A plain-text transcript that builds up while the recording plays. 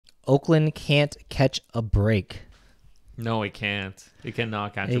Oakland can't catch a break. No, it can't. It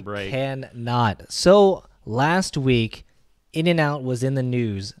cannot catch a break. It cannot. So last week, In-N-Out was in the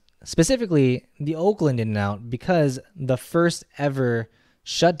news, specifically the Oakland In-N-Out, because the first ever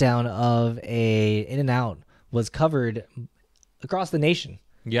shutdown of a In-N-Out was covered across the nation.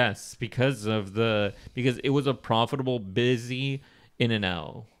 Yes, because it was a profitable, busy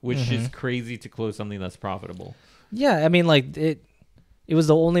In-N-Out, which is crazy to close something that's profitable. Yeah, I mean, like it was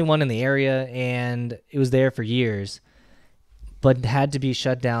the only one in the area, and it was there for years, but had to be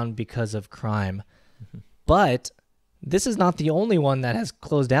shut down because of crime. But this is not the only one that has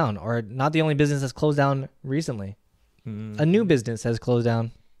closed down, or not the only business that's closed down recently. A new business has closed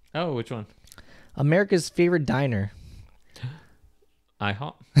down. Oh, which one? America's favorite diner.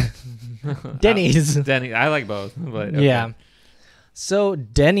 IHOP? Denny's. Denny. I like both. But okay. Yeah. So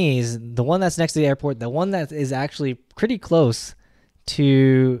Denny's, the one that's next to the airport, the one that is actually pretty close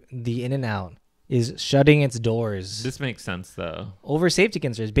to the In-N-Out, is shutting its doors. This makes sense, though. Over safety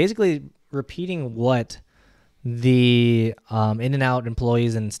concerns. Basically repeating what the In-N-Out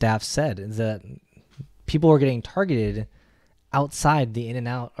employees and staff said, is that people were getting targeted outside the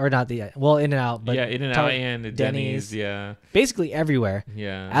In-N-Out, or not the, well, In-N-Out, but yeah, In-N-Out and Denny's, yeah. Basically everywhere.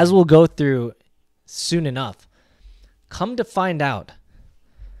 Yeah. As we'll go through soon enough. Come to find out,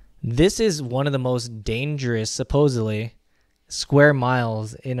 this is one of the most dangerous, supposedly, square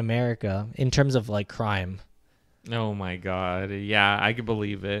miles in America in terms of like crime. Oh my God. Yeah, I can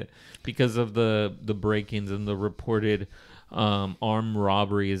believe it. Because of the break-ins and the reported armed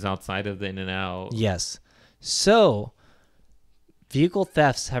robberies outside of the In-N-Out. Yes. So, vehicle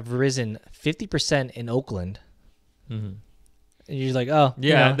thefts have risen 50% in Oakland. Mm-hmm. And you're like, oh, yeah,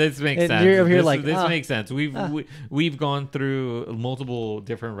 you know, this makes sense. You're over here like, this makes sense. We've gone through multiple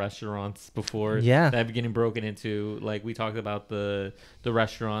different restaurants before that have been getting broken into. Like we talked about the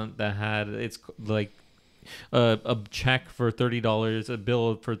restaurant that had it's like a check for $30, a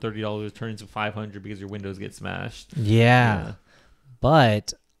bill for $30 turns into $500 because your windows get smashed. Yeah.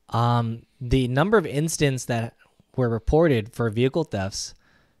 But the number of incidents that were reported for vehicle thefts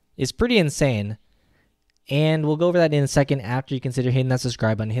is pretty insane. And we'll go over that in a second after you consider hitting that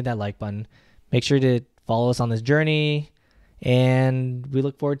subscribe button, hit that like button. Make sure to follow us on this journey. And we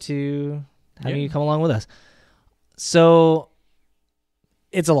look forward to having you come along with us. So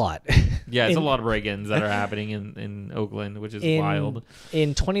it's a lot. Yeah, it's a lot of break-ins that are happening in Oakland, which is wild.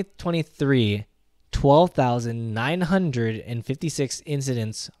 In 2023, 12,956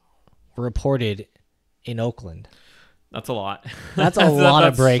 incidents were reported in Oakland. That's a lot. That's a lot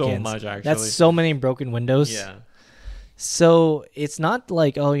of break-ins. So much, actually. That's so many broken windows. Yeah. So it's not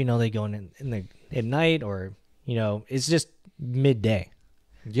like, oh, you know, they go in the at night, or, you know, it's just midday.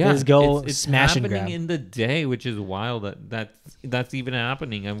 Yeah, just go it's smash and grab. happening in the day, which is wild. That's even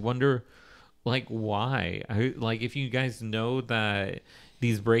happening. I wonder, like, why? Like, if you guys know that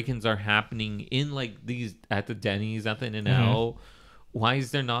these break-ins are happening in like these at the Denny's, at the In-N-Out, why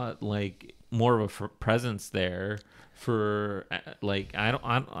is there not like more of a presence there? For like, I don't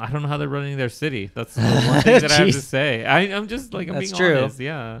know how they're running their city. That's the one thing that I have to say. I'm just like, I'm being honest.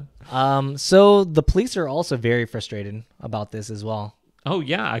 Yeah. So the police are also very frustrated about this as well. Oh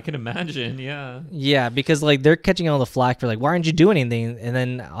yeah, I can imagine. Yeah. Yeah, because like they're catching all the flack for like, why aren't you doing anything? And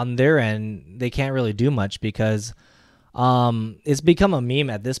then on their end, they can't really do much because it's become a meme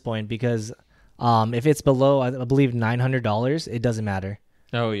at this point, because if it's below, I believe $900, it doesn't matter.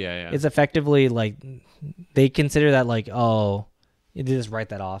 Oh yeah. It's effectively like they consider that like, oh, you just write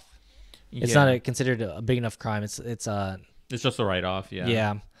that off. It's not considered a big enough crime. It's just a write-off. Yeah.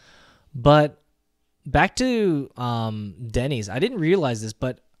 Yeah. But back to Denny's. I didn't realize this,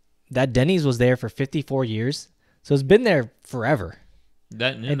 but that Denny's was there for 54 years. So it's been there forever.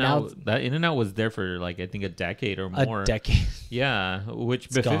 That In-N-Out was there for like, I think a decade or more. A decade. Yeah, which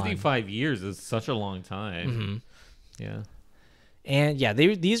 55 years is such a long time. Mm-hmm. Yeah. And yeah,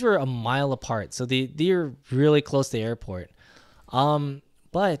 these were a mile apart, so they're really close to the airport.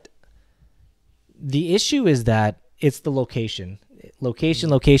 But the issue is that it's the location.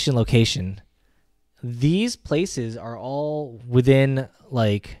 These places are all within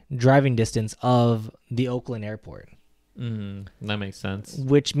like driving distance of the Oakland airport. That makes sense.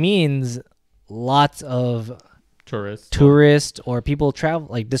 Which means lots of tourists or people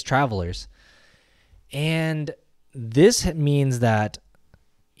travelers. And this means that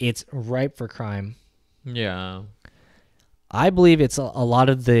it's ripe for crime. Yeah. I believe it's a lot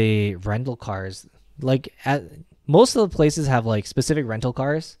of the rental cars. Like most of the places have like specific rental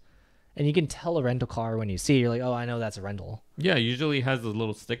cars, and you can tell a rental car when you see it. You're like, oh, I know that's a rental. Yeah, usually has a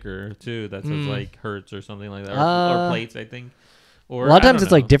little sticker too that says like Hertz or something like that, or plates, I think. Or A lot of I times don't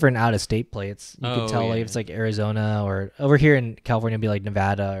it's like know. different out of state plates. You can Oh, tell like yeah. if it's like Arizona, or over here in California it'd be like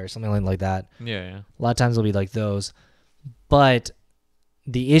Nevada or something like that. Yeah. A lot of times it'll be like those. But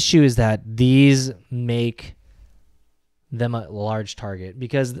the issue is that these make them a large target,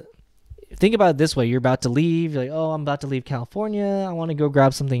 because think about it this way: you're about to leave. You're like, oh, I'm about to leave California. I want to go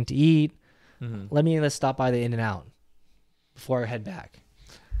grab something to eat. Mm-hmm. Let's stop by the In-N-Out before I head back.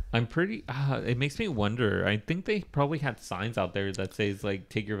 I'm pretty. It makes me wonder. I think they probably had signs out there that says like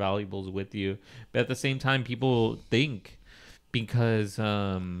 "Take your valuables with you," but at the same time, people think because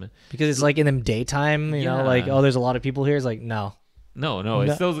Because it's like in the daytime, you know, like, Yeah. oh, there's a lot of people here. It's like, no. no,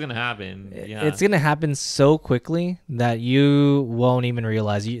 it still's gonna happen. Yeah, It's going to happen so quickly that you won't even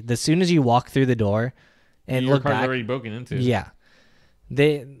realize. As soon as you walk through the door and your look car's back, already broken into. yeah,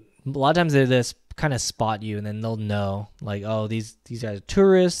 a lot of times they just kind of spot you, and then they'll know, like, oh, these guys are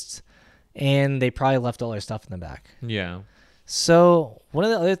tourists, and they probably left all their stuff in the back. Yeah. So one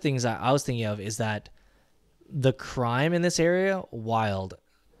of the other things that I was thinking of is that the crime in this area, wild,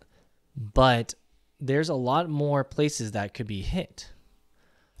 but there's a lot more places that could be hit.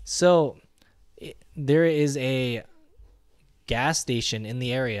 So there is a gas station in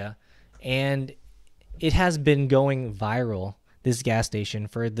the area, and it has been going viral, this gas station,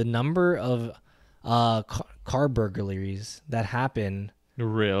 for the number of car burglaries that happen,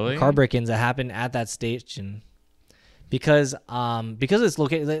 Really? car break-ins that happen at that station, because it's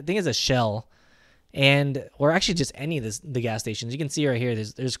located. I think it's a Shell, or actually just any of the gas stations. You can see right here.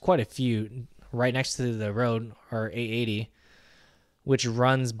 There's quite a few right next to the road, or 880, which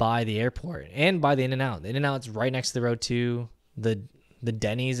runs by the airport and by the In-N-Out. The In-N-Out's right next to the road too. The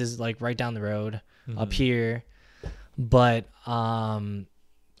Denny's is like right down the road up here, but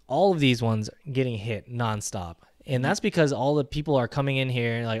all of these ones getting hit nonstop. And that's because all the people are coming in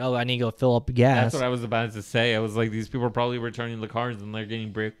here like, oh, I need to go fill up gas. That's what I was about to say. I was like, these people are probably returning the cars and they're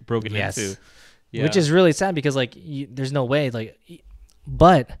getting broken Yes. into. Yeah. Which is really sad, because like there's no way, like,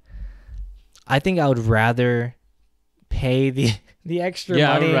 but I think I would rather pay the extra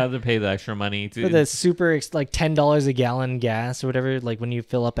I money would rather pay the extra money for the super like $10 a gallon gas or whatever, like when you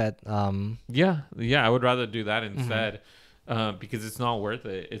fill up at Yeah, I would rather do that instead. Because it's not worth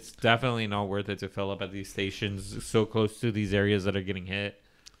it. It's definitely not worth it to fill up at these stations so close to these areas that are getting hit.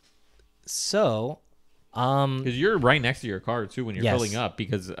 So Because you're right next to your car too when you're Yes. filling up.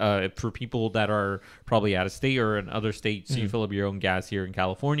 Because for people that are probably out of state or in other states, you fill up your own gas here in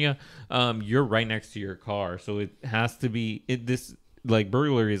California. You're right next to your car, so it has to be this. Like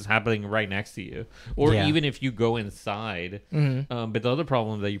burglary is happening right next to you, or Yeah. even if you go inside. But the other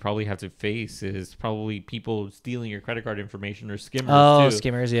problem that you probably have to face is probably people stealing your credit card information or skimmers too.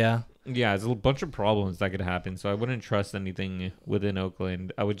 skimmers, yeah. Yeah, there's a bunch of problems that could happen. So I wouldn't trust anything within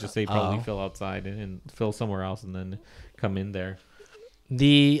Oakland. I would just say probably fill outside and fill somewhere else and then come in there.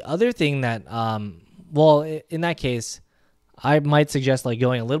 The other thing that well, in that case, I might suggest like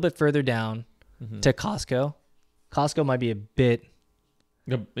going a little bit further down to Costco. Costco might be a bit,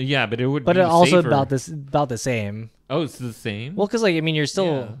 Yeah, but it would but be it also safer. about the same. Oh, it's the same? Well, because like, I mean, you're still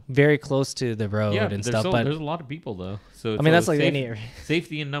Yeah. very close to the road yeah, and but stuff, but there's a lot of people though. So I mean, that's like any,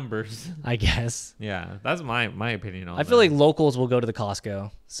 safety in numbers. I guess. Yeah, that's my opinion on I feel that. like locals will go to the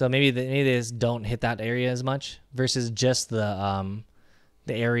Costco, so maybe they just don't hit that area as much versus just the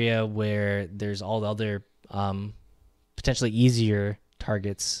area where there's all the other potentially easier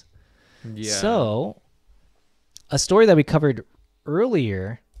targets. Yeah. So, a story that we covered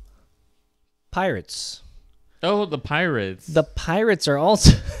earlier: pirates. Oh, the pirates. The pirates are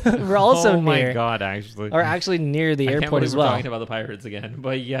also were also oh near, my god, actually. are actually near the I can't airport believe as we're well. talking about the pirates again,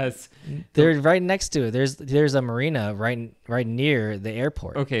 but yes. They're right next to it. There's a marina right near the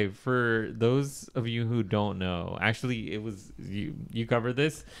airport. Okay, for those of you who don't know, actually, it was you covered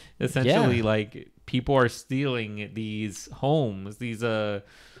this. Essentially, Yeah. like people are stealing these homes, these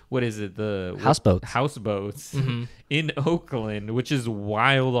what is it? The Houseboats. Houseboats Mhm. in Oakland, which is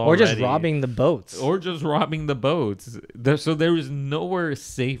wild already. Or just robbing the boats. Or just robbing the boats. So there is nowhere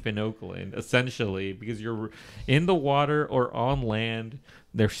safe in Oakland, essentially, because you're in the water or on land.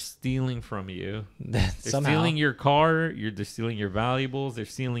 They're stealing from you. They're Somehow. stealing your car. They're stealing your valuables. They're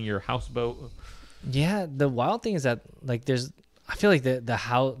stealing your houseboat. Yeah, the wild thing is that like I feel like the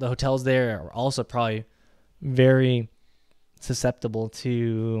hotels there are also probably very susceptible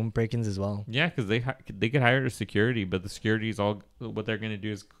to break-ins as well. Yeah, because they could hire a security, but the security is all what they're going to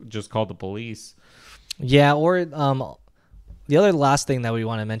do is just call the police. Yeah, or the other last thing that we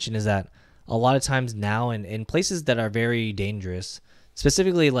want to mention is that a lot of times now in places that are very dangerous,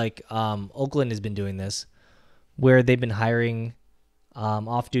 specifically like Oakland has been doing this, where they've been hiring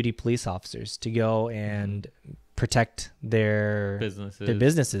off-duty police officers to go and protect their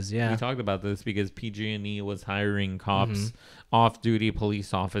businesses. Yeah. We talked about this because PG&E was hiring cops, off-duty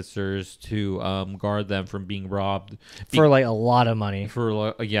police officers to guard them from being robbed for like a lot of money.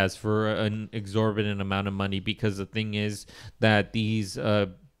 For an exorbitant amount of money, because the thing is that these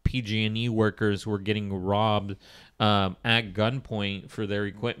PG&E workers were getting robbed at gunpoint for their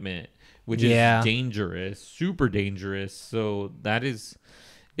equipment, which is dangerous, super dangerous. So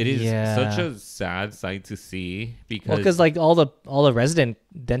it is such a sad sight to see, because like all the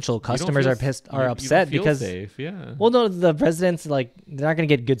residential customers are upset because safe. Yeah. Well, no, the residents, like, they're not gonna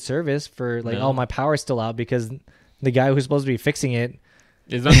get good service for like, oh, my power's still out because the guy who's supposed to be fixing it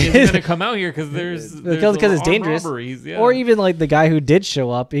isn't gonna come out here because it's dangerous. Robberies, Or even like the guy who did show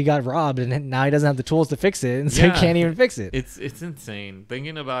up, he got robbed and now he doesn't have the tools to fix it, and so he can't even fix it. It's insane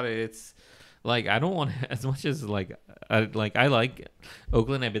thinking about it. It's like, I don't want as much as I like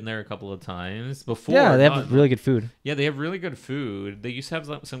Oakland. I've been there a couple of times before. Yeah, they have really good food. Yeah, they have really good food. They used to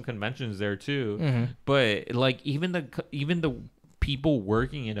have some conventions there too. But like even the people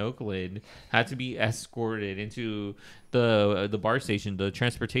working in Oakland had to be escorted into the bar station, the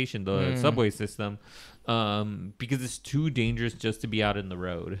transportation, the subway system, because it's too dangerous just to be out in the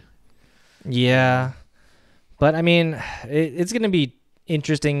road. Yeah, but I mean, it's gonna be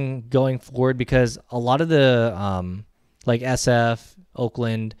interesting going forward because a lot of the like SF,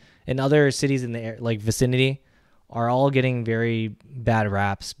 Oakland, and other cities in the like vicinity are all getting very bad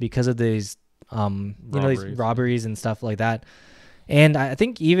raps because of these these robberies and stuff like that. And I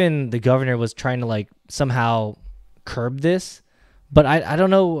think even the governor was trying to like somehow curb this, but I don't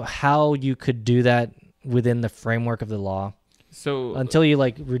know how you could do that within the framework of the law. So until you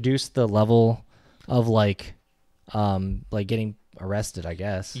like reduce the level of like getting arrested, I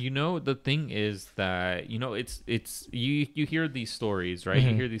guess. The thing is that it's you hear these stories, right?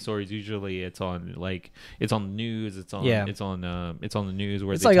 You hear these stories. Usually it's on the news. It's on the news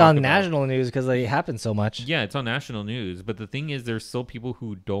where it's like on national news because they happen so much. Yeah, it's on national news. But the thing is, there's still people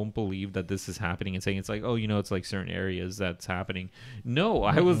who don't believe that this is happening and saying it's like, oh, it's like certain areas that's happening. No,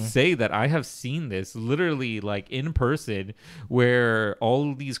 I would say that I have seen this literally like in person where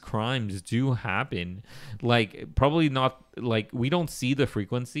all these crimes do happen. Like probably not. Like we don't see the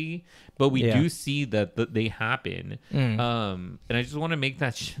frequency, but we do see that they happen. And I just want to make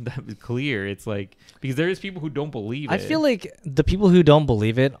that clear. It's like, because there is people who don't believe it. I feel like the people who don't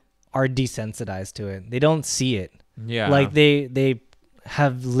believe it are desensitized to it. They don't see it. Yeah, like they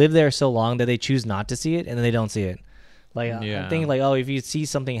have lived there so long that they choose not to see it, and then they don't see it. Like I think like, oh, if you see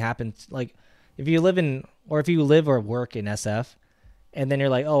something happen, like if you live or work in SF, and then you're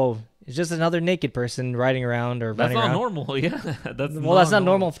like, oh, it's just another naked person riding around or running around. That's not normal. Yeah, that's not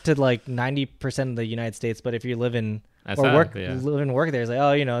normal to like 90% of the United States. But if you live in work there, it's like,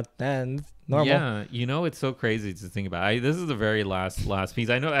 oh, then normal. Yeah, it's so crazy to think about. This is the very last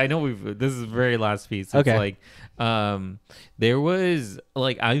piece. I know this is the very last piece. It's okay. Like, there was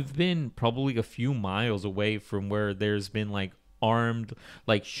like, I've been probably a few miles away from where there's been like armed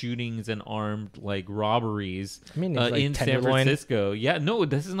like shootings and armed like robberies in San Francisco. Yeah, no,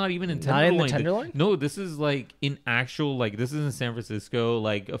 this is not even in Tenderloin. Not in the Tenderloin? No, this is like in actual, like, this is in San Francisco,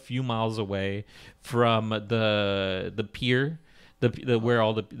 like a few miles away from the pier, the where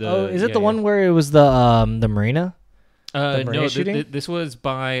all the is it the one where it was the marina? No, this was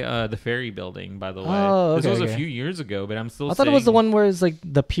by the ferry building, by the way. Oh, okay, this was a few years ago, but I'm still I thought it was the one where it's like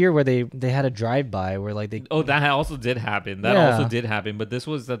the pier where they had a drive-by where like they... Oh, that also did happen. Also did happen, but this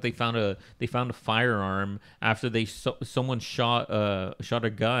was that they found a firearm after someone shot a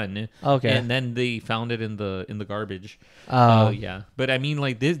gun. Okay. And then they found it in the garbage. Yeah. But I mean,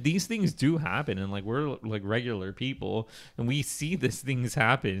 like, these things do happen, and like we're like regular people and we see these things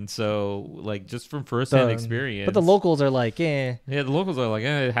happen. So like, just from first-hand experience. But the locals are like, eh. Yeah, the locals are like,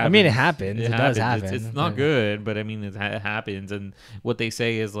 it happens. I mean, it happens. It does happen. It's not good, but I mean, it happens. And what they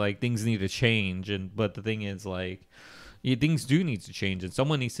say is like, things need to change. But the thing is, like, things do need to change, and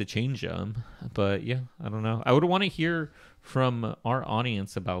someone needs to change them. But yeah, I don't know. I would want to hear from our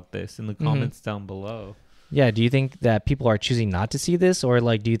audience about this in the comments down below. Yeah, do you think that people are choosing not to see this, or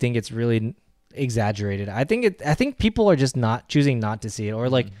like, do you think it's really exaggerated? I think people are just choosing not to see it, or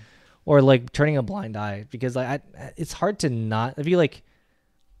like. Or like turning a blind eye, because like it's hard to not, if you like,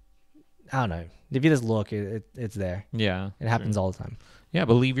 I don't know, if you just look, it's there. Yeah, it happens all the time. Yeah,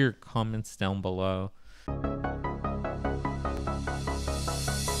 but leave your comments down below.